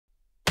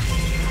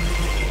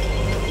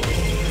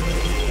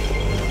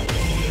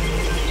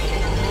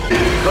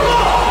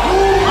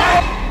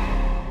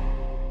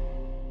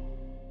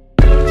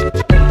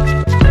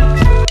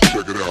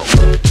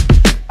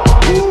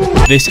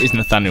This is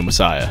Nathaniel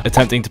Massiah,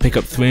 attempting to pick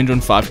up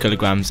 305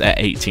 kilograms at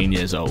 18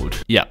 years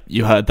old. Yep,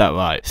 you heard that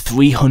right.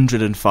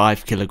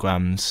 305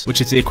 kilograms,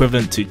 which is the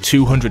equivalent to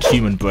 200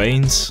 human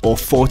brains or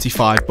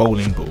 45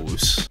 bowling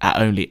balls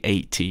at only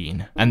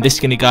 18. And this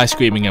skinny guy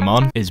screaming him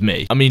on is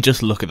me. I mean,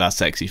 just look at that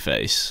sexy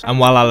face. And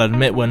while I'll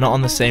admit we're not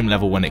on the same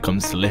level when it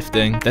comes to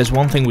lifting, there's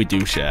one thing we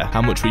do share: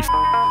 how much we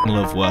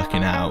love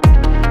working out.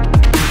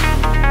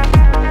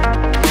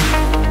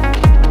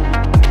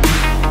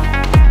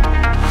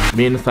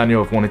 Me and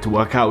Nathaniel have wanted to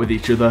work out with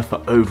each other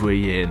for over a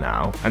year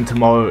now, and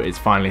tomorrow it's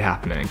finally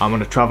happening. I'm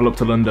going to travel up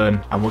to London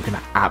and we're going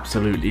to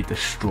absolutely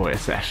destroy a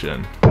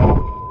session.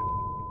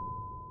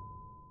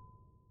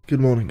 Good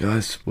morning,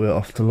 guys. We're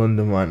off to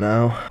London right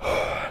now.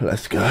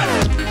 Let's go.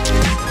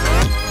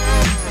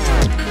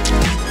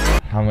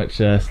 How much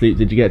sleep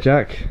did you get,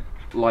 Jack?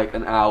 Like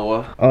an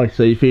hour. Oh,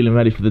 so you're feeling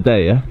ready for the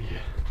day, yeah?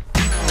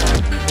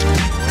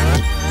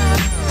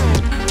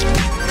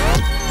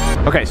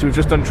 Okay, so we've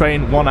just done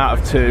train 1 out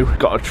of 2.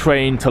 Got a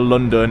train to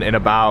London in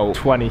about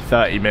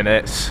 20-30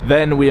 minutes.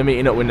 Then we are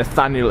meeting up with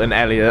Nathaniel and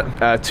Elliot,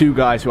 2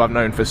 guys who I've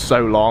known for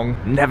so long.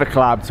 Never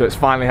collabed, so it's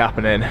finally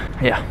happening.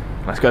 Yeah,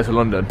 let's go to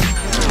London.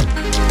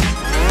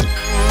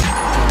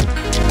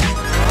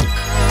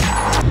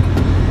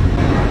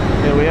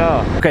 Here we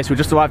are. Okay, so we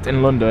just arrived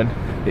in London.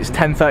 It's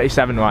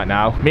 10:37 right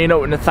now. Meeting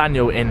up with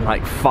Nathaniel in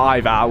like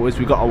 5 hours.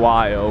 We've got a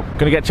while.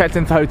 Gonna get checked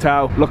into the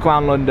hotel, look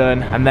around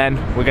London, and then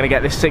we're gonna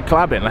get this sick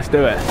collab in. Let's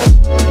do it.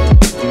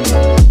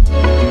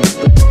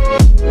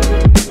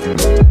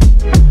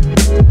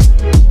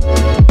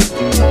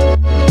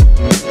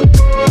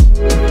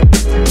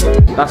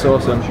 That's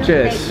awesome.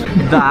 Cheers.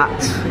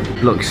 That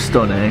looks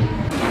stunning.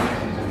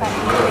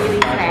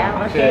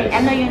 Okay,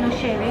 I know you're not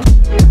sharing.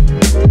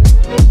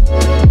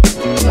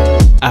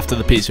 After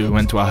the pizza, we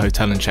went to our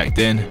hotel and checked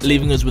in,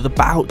 leaving us with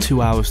about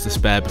 2 hours to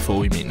spare before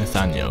we meet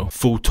Nathaniel.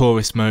 Full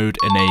tourist mode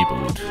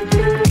enabled.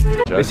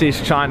 This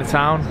is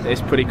Chinatown. It's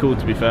pretty cool,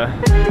 to be fair.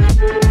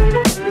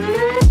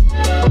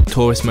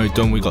 Tourist mode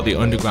done, we got the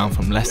underground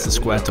from Leicester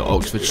Square to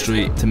Oxford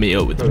Street to meet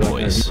up with the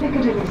boys.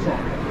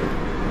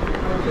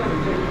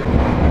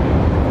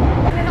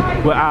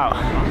 We're out.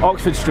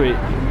 Oxford Street.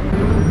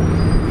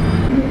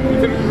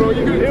 Bro,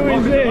 you good? Who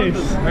is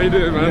this? How you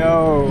doing, man?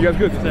 Yo. You guys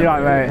good? You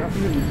right, mate?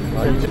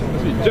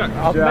 Jack.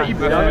 I've met you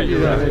before.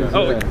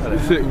 Oh,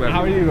 sick, man.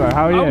 How are you, bro?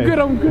 How are you? I'm good.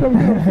 I'm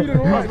feeling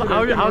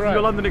alright. How's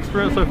your London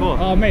experience so far?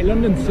 Oh, mate,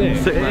 London's sick.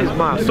 It is,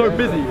 man. It's so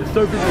busy. It's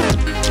so busy.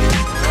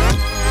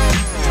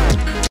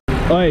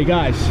 Oi,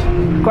 guys.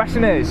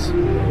 Question is,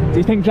 do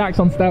you think Jack's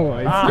on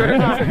steroids?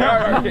 Turn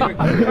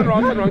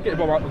around, get it,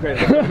 Bob. Okay.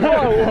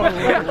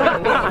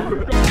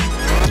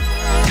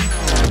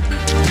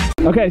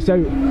 Okay, so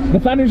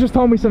Nathaniel just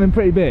told me something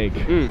pretty big.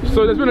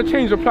 So there's been a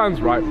change of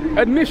plans, right?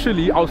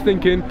 Initially, I was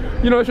thinking,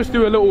 you know, let's just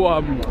do a little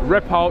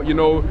rep out, you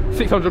know,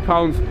 600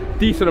 pounds,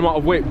 decent amount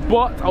of weight.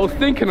 But I was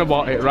thinking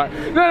about it, right?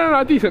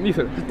 No, decent. I was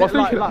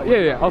thinking,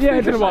 I was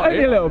thinking about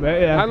it. A little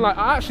bit, yeah. And like,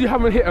 I actually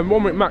haven't hit a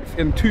 1 minute max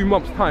in 2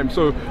 months' time.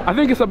 So I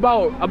think it's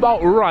about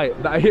right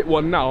that I hit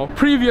one now.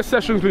 Previous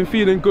sessions been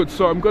feeling good,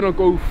 so I'm gonna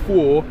go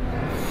for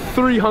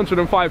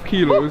 305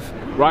 kilos.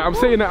 Right, I'm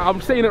saying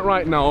it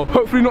right now.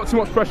 Hopefully not too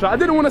much pressure. I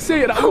didn't want to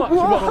say it that much.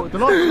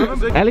 But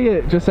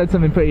Elliot just said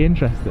something pretty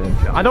interesting.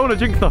 I don't want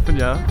to jinx nothing,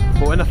 yeah,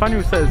 but when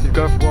Nathaniel says he's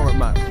going for 1 rep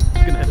max,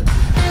 he's gonna hit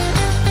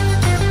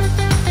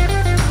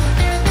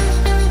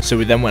it. So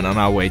we then went on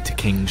our way to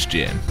King's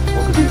Gym.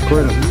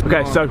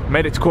 Okay, so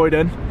made it to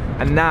Croydon,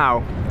 and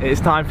now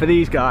it's time for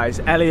these guys,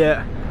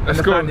 Elliot and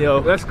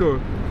Nathaniel. Let's go.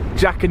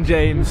 Jack and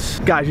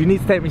James. Guys, you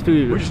need to take me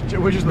through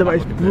the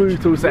most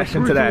brutal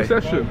session today.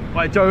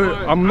 Like, Joe,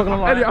 I'm not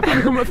gonna lie. Elliot, I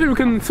think we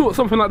can sort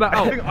something like that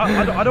out.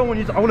 I don't want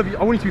you to. I want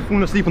you to be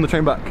falling asleep on the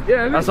train back.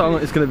 Yeah, that's how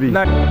it's gonna be.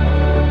 No.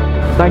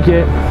 Thank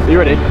you. Are you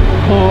ready?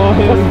 Oh,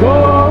 let's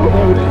go.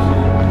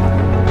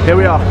 Here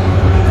we are,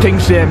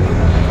 King's Gym.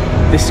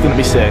 This is gonna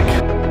be sick.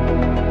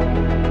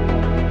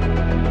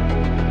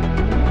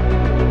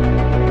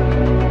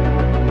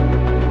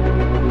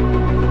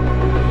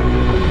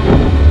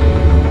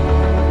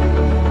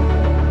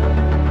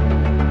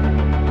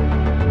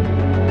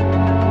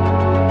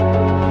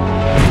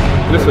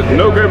 Listen,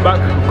 no going back,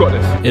 we've got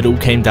this. It all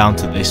came down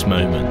to this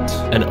moment,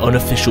 an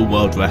unofficial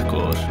world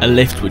record, a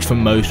lift which for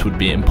most would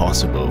be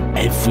impossible.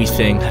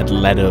 Everything had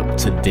led up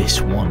to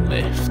this one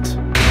lift.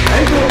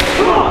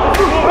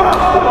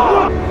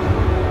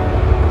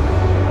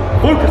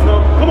 Focus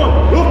now, come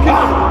on, look it.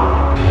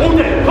 All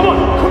day, come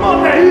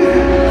on,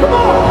 Dave. Come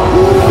on.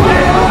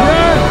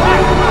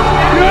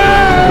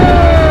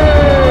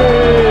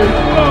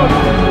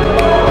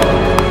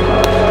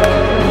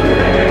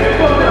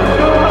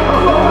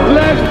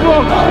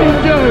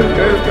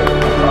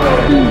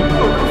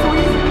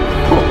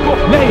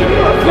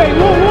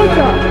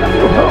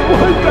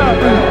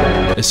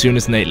 As soon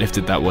as Nate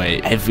lifted that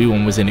weight,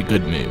 everyone was in a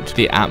good mood.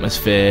 The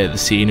atmosphere, the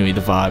scenery,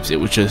 the vibes, it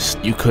was just,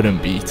 you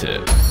couldn't beat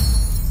it.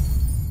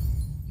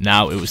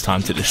 Now it was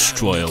time to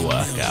destroy a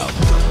workout.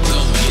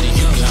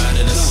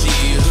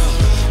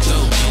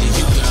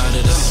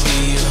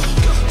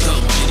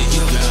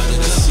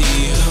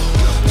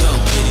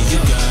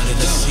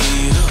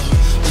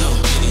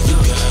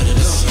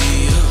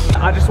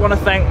 want to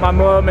thank my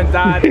mum and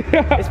dad.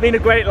 It's been a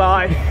great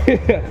life.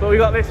 But we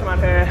got this man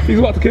here. He's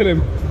about to kill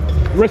him.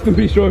 Rest in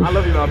peace, Joe. I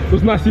love you, man. It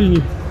was nice seeing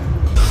you.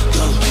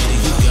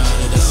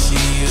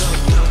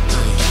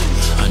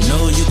 I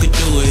know you could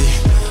do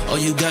it. All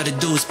you gotta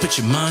do is put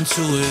your mind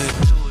to it.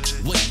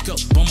 Wake up,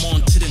 I'm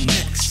on to the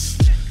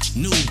next.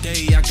 New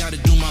day, I gotta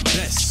do my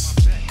best.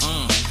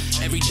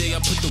 Every day I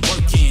put the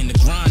work in. The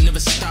grind never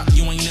stop,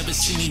 you ain't never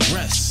see me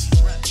rest.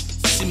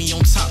 See me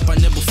on top, I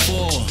never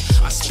fall.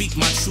 I speak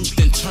my truth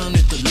and turn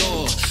it to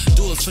law.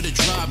 Do it for the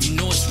drive, you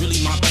know it's really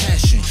my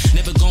passion.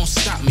 Never gonna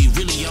stop me,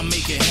 really I'll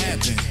make it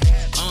happen.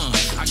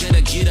 I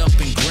gotta get up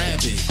and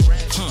grab it.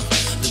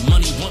 The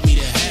money want me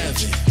to have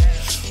it.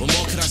 What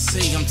more could I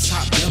say? I'm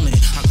top billing.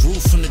 I grew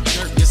from the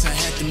dirt, guess I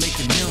had to make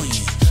a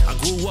million. I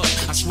grew up,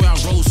 I swear I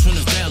rose from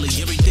the valley.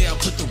 Every day I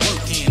put the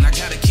work in, I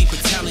gotta keep a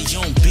tally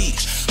on beat.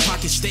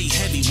 Pockets stay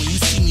heavy, when you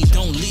see me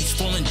don't leave.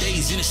 Falling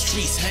days in the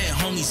streets, had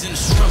homies in the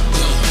struggle.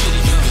 Go get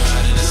it, you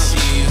got it, I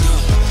see you.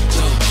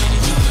 Go get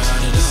it, you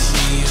got it, I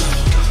see you.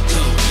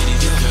 Go get it,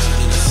 you got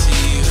it, I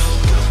see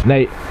you.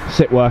 Nate,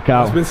 sick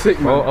workout. It's been sick,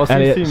 man. I'll see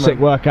Elliot, you soon, sick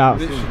man.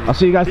 workout. I'll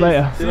see you guys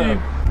later. See you.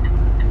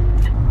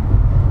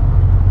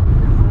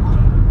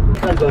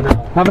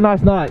 Have a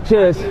nice night.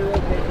 Cheers.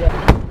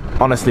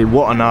 Honestly,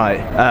 what a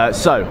night.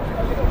 So,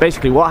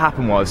 basically what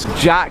happened was,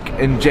 Jack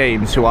and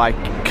James, who I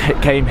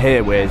came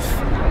here with,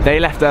 they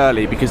left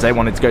early because they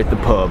wanted to go to the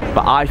pub,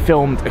 but I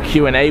filmed a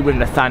Q&A with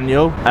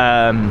Nathaniel,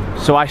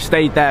 so I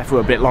stayed there for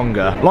a bit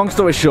longer. Long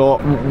story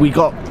short, we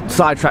got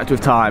sidetracked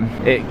with time.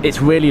 It's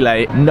really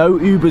late. No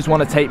Ubers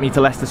want to take me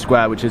to Leicester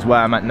Square, which is where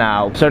I'm at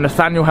now. So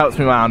Nathaniel helps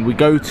me around. We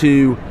go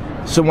to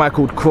somewhere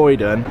called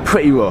Croydon.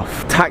 Pretty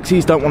rough.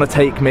 Taxis don't want to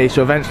take me,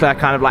 so eventually I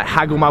kind of like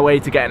haggle my way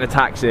to getting a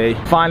taxi.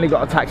 Finally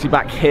got a taxi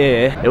back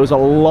here. It was a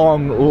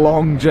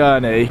long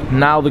journey.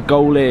 Now the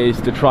goal is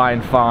to try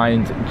and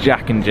find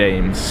Jack and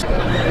James.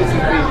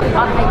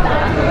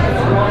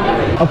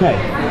 Okay,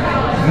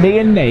 me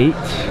and Nate,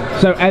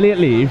 so Elliot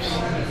leaves,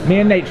 me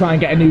and Nate try and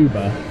get an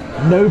Uber.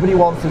 Nobody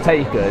wants to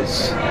take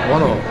us. Why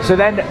not? So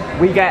then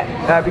we get,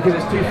 because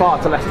it's too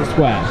far to Leicester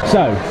Square.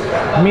 So,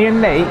 me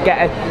and Nate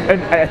get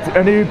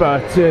an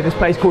Uber to this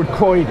place called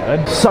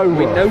Croydon. So rough.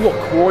 We know what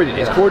Croydon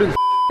is. Croydon's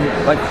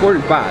like,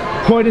 Croydon's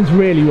bad. Croydon's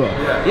really rough.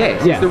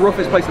 Yeah, it's the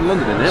roughest place in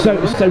London, isn't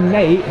it? So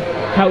Nate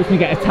helps me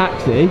get a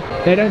taxi.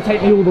 They don't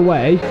take me all the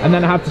way, and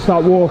then I have to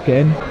start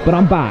walking, but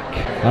I'm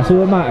back. That's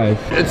all that matters.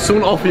 Did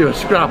someone offer you a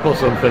scrap or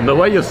something? The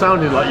way you're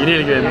sounding like you need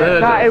to get in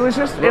there. Nah, it was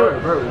just...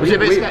 Was it a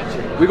bit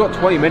sketchy? We got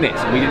 20 minutes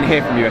and we didn't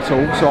hear from you at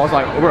all, so I was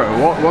like, bro,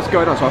 what's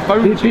going on? So I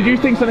phoned Did you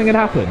think something had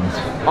happened?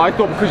 I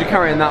thought because you're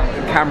carrying that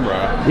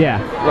camera, Yeah.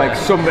 like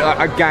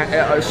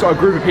a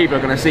group of people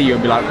are going to see you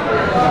and be like,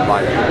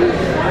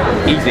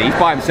 easy, he's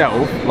by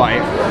himself.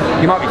 Like,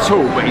 he might be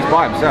tall, but he's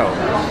by himself.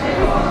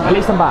 At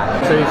least I'm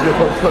back.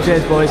 So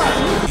cheers, boys.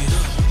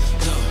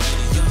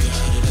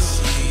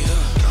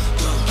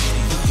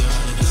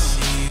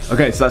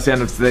 Okay, so that's the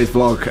end of today's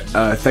vlog.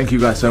 Thank you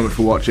guys so much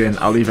for watching.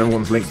 I'll leave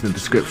everyone's links in the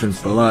descriptions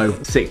below.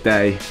 Sick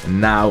day, and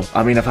now,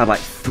 I mean, I've had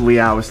like 3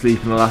 hours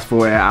sleep in the last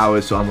 48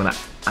 hours, so I'm gonna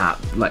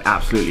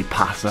absolutely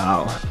pass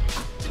out.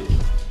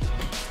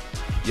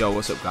 Yo,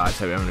 what's up guys?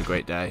 Hope you're having a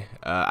great day.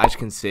 As you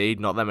can see,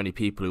 not that many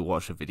people who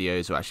watch the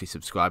videos are actually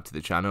subscribed to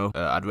the channel.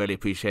 I'd really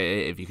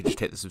appreciate it if you could just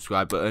hit the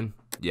subscribe button.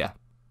 Yeah,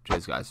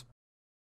 cheers guys.